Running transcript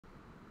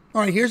All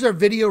right, here's our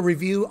video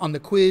review on the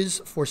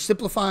quiz for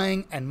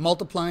simplifying and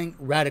multiplying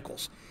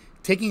radicals.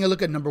 Taking a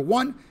look at number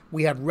 1,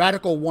 we have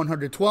radical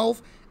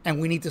 112, and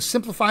we need to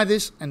simplify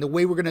this, and the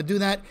way we're going to do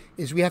that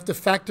is we have to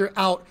factor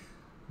out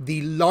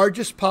the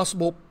largest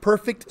possible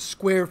perfect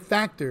square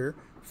factor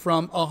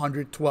from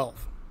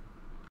 112.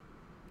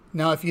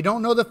 Now, if you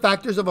don't know the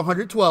factors of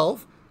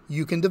 112,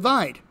 you can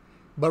divide.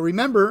 But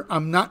remember,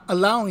 I'm not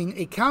allowing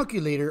a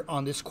calculator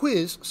on this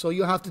quiz, so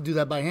you'll have to do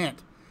that by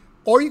hand.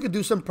 Or you could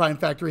do some prime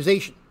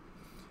factorization.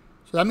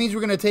 So that means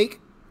we're going to take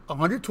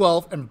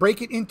 112 and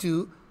break it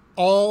into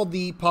all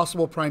the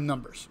possible prime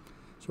numbers.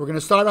 So we're going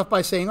to start off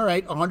by saying, all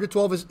right,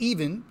 112 is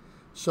even,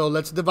 so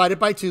let's divide it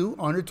by 2.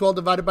 112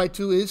 divided by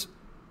 2 is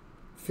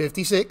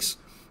 56,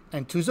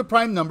 and 2 is a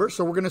prime number,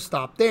 so we're going to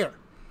stop there.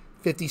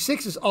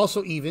 56 is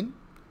also even,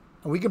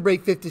 and we can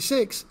break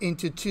 56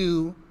 into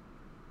 2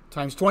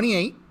 times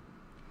 28.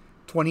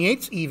 28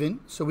 is even,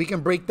 so we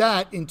can break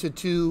that into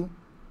 2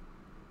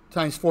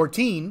 times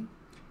 14.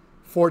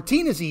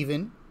 14 is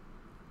even,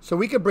 so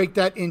we could break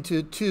that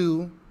into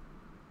 2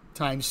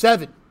 times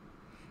 7.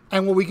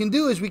 And what we can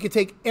do is we could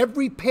take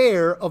every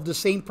pair of the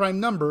same prime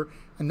number,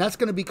 and that's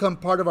going to become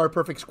part of our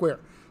perfect square.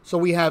 So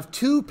we have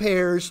 2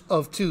 pairs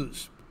of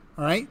 2's.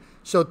 All right?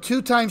 So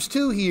 2 times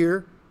 2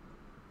 here,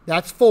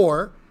 that's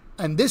 4.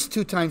 And this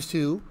 2 times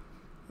 2,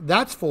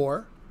 that's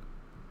 4.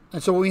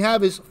 And so what we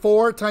have is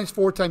 4 times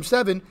 4 times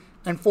 7,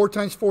 and 4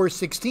 times 4 is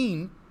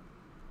 16.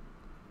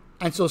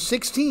 And so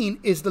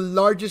 16 is the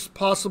largest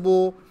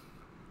possible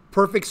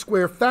perfect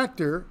square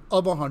factor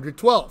of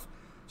 112.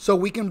 So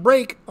we can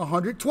break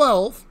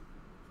 112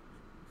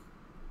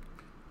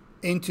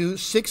 into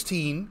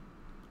 16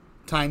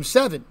 times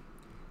 7.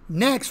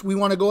 Next, we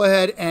want to go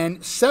ahead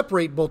and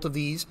separate both of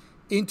these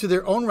into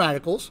their own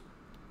radicals.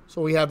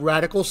 So we have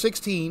radical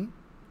 16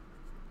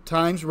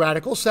 times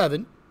radical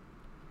 7.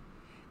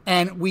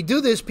 And we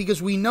do this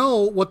because we know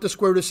what the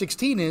square root of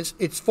 16 is.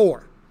 It's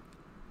 4.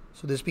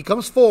 So this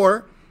becomes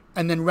 4,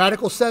 and then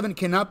radical 7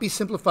 cannot be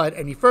simplified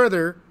any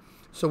further.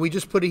 So we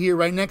just put it here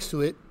right next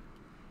to it.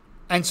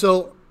 And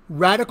so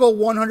radical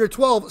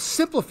 112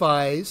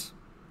 simplifies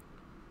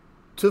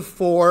to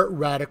 4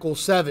 radical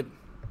 7.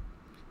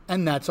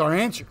 And that's our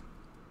answer.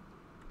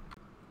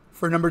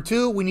 For number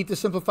 2, we need to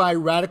simplify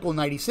radical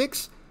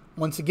 96.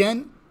 Once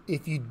again,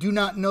 if you do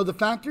not know the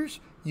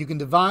factors, you can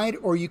divide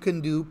or you can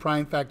do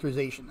prime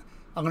factorization.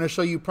 I'm going to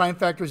show you prime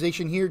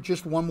factorization here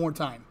just one more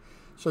time.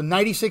 So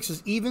 96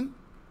 is even.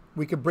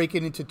 We could break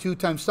it into 2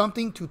 times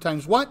something. 2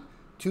 times what?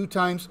 2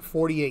 times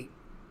 48.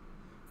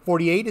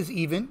 48 is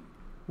even.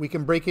 We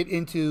can break it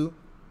into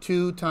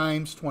 2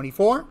 times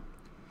 24.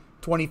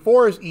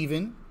 24 is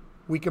even.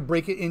 We could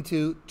break it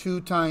into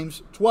 2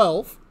 times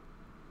 12.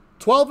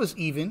 12 is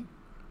even.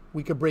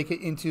 We could break it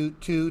into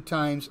 2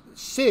 times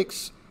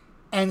 6.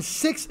 And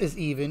 6 is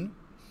even.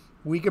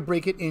 We could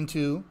break it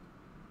into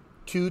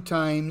 2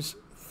 times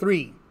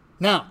 3.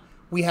 Now,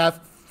 we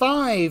have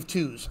 5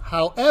 2's.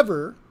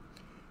 However,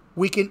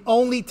 we can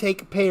only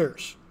take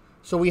pairs.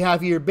 So we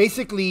have here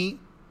basically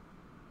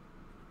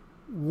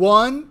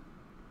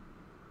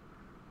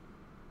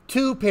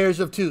 2 pairs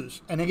of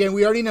 2's. And again,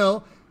 we already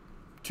know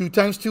 2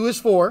 times 2 is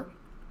 4.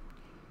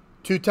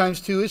 2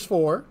 times 2 is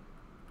 4.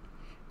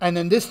 And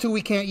then this 2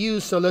 we can't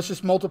use, so let's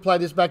just multiply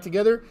this back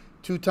together.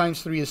 2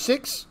 times 3 is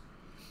 6.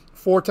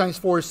 4 times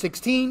 4 is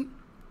 16.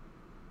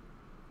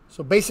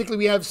 So basically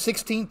we have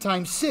 16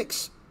 times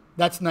 6.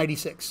 That's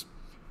 96.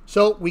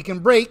 So we can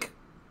break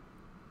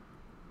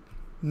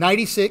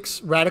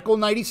 96, radical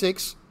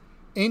 96,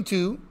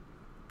 into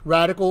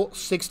radical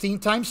 16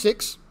 times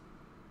 6.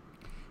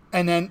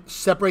 And then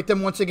separate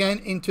them once again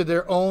into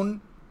their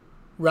own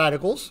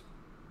radicals.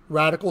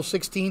 Radical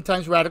 16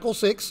 times radical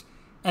 6.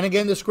 And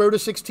again, the square root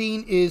of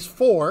 16 is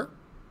 4.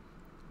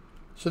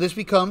 So this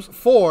becomes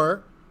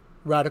 4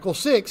 radical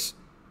 6.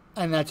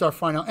 And that's our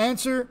final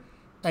answer.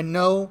 And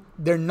no,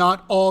 they're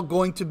not all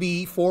going to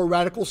be 4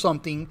 radical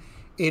something.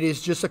 It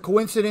is just a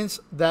coincidence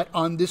that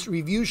on this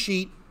review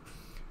sheet,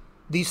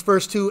 these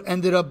first 2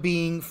 ended up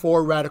being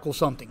 4 radical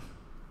something.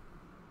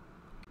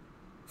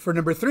 For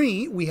number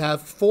 3, we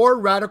have 4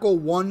 radical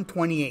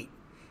 128.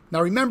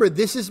 Now remember,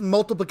 this is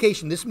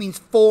multiplication. This means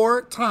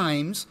 4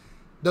 times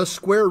the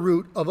square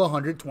root of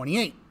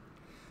 128.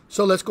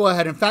 So let's go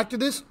ahead and factor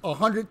this.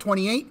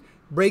 128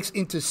 breaks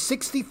into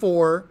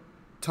 64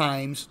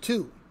 times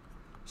 2.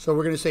 So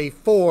we're going to say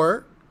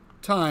 4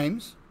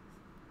 times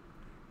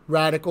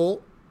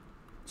radical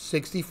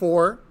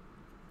 64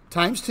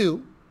 times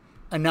 2.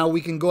 And now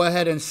we can go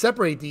ahead and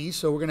separate these.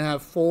 So we're going to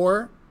have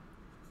 4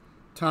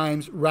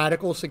 times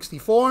radical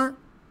 64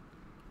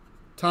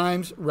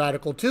 times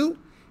radical 2.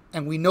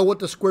 And we know what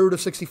the square root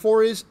of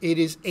 64 is. It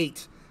is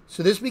 8.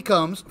 So this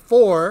becomes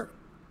 4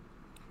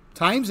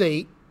 times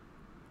 8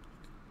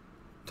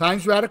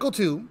 times radical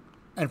 2.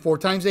 And 4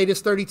 times 8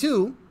 is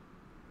 32.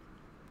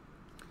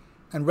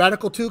 And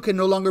radical 2 can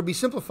no longer be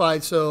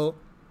simplified. So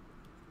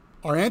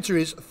our answer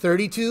is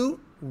 32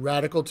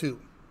 radical 2.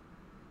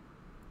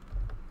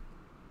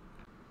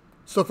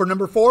 So for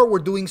number 4, we're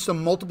doing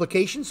some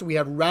multiplication. So we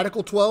have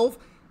radical 12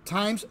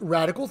 times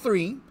radical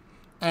 3.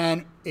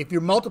 And if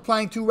you're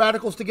multiplying two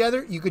radicals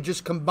together, you could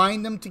just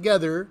combine them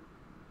together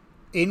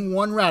in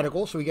one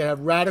radical. So we can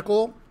have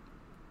radical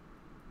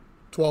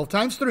 12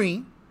 times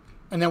 3.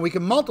 And then we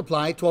can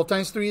multiply. 12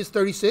 times 3 is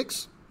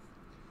 36.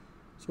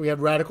 So we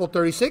have radical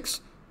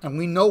 36. And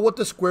we know what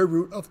the square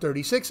root of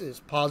 36 is,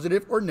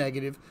 positive or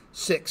negative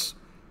 6.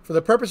 For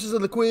the purposes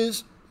of the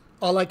quiz,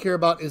 all I care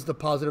about is the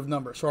positive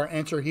number. So our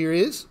answer here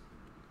is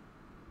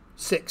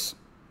 6.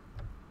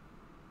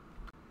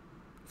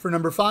 For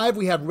number 5,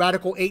 we have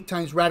radical 8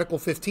 times radical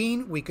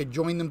 15. We could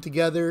join them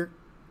together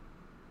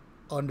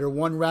under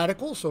one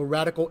radical. So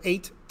radical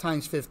 8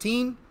 times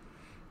 15.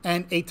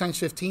 And 8 times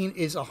 15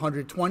 is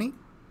 120.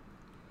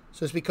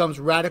 So this becomes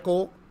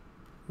radical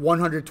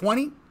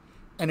 120.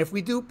 And if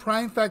we do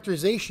prime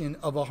factorization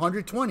of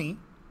 120,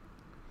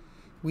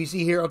 we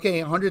see here,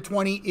 okay,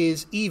 120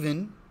 is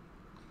even.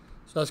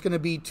 So that's going to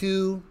be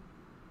 2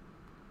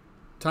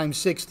 times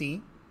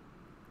 60.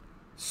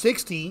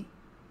 60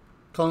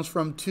 comes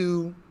from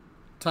 2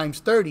 times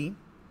 30.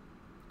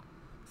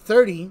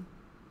 30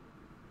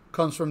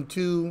 comes from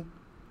 2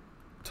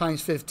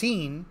 times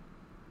 15.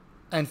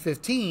 And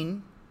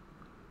 15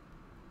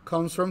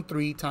 comes from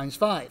 3 times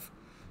 5.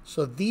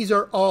 So these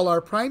are all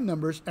our prime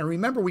numbers. And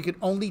remember, we can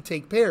only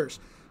take pairs.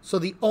 So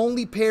the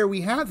only pair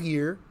we have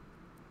here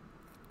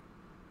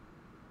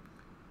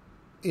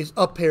is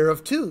a pair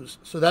of 2's.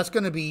 So that's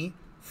going to be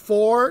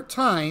 4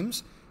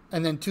 times,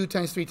 and then 2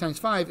 times 3 times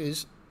 5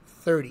 is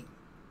 30.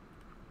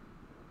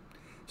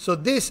 So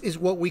this is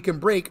what we can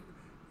break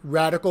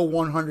radical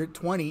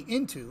 120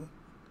 into,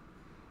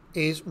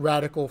 is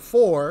radical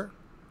 4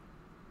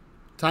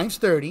 times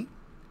 30.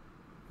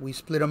 We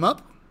split them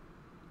up.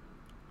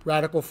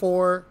 Radical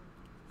 4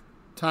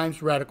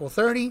 times radical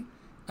 30,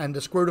 and the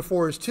square root of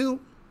 4 is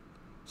 2.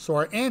 So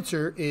our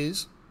answer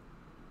is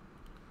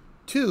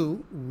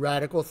 2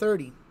 radical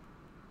 30.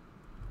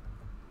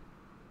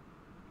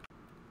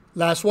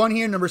 Last one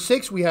here, number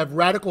 6, we have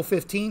radical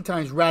 15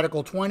 times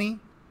radical 20.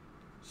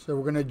 So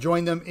we're going to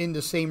join them in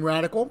the same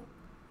radical.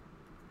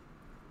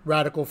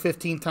 Radical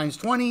 15 times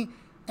 20,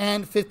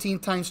 and 15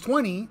 times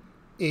 20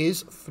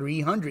 is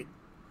 300.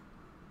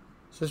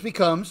 So this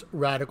becomes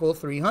radical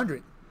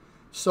 300.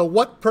 So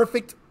what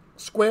perfect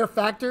square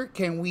factor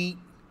can we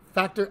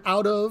factor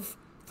out of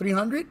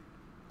 300?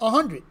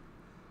 100.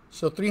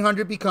 So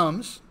 300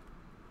 becomes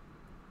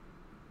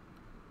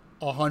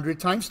 100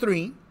 times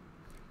 3.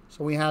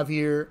 So we have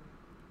here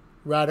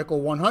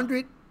radical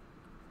 100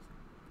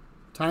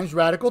 times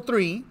radical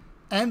 3,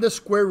 and the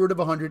square root of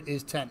 100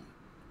 is 10.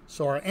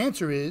 So our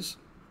answer is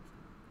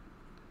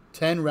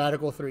 10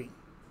 radical 3.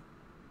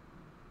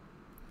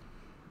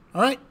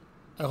 All right.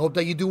 I hope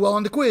that you do well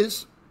on the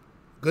quiz.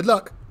 Good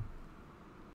luck.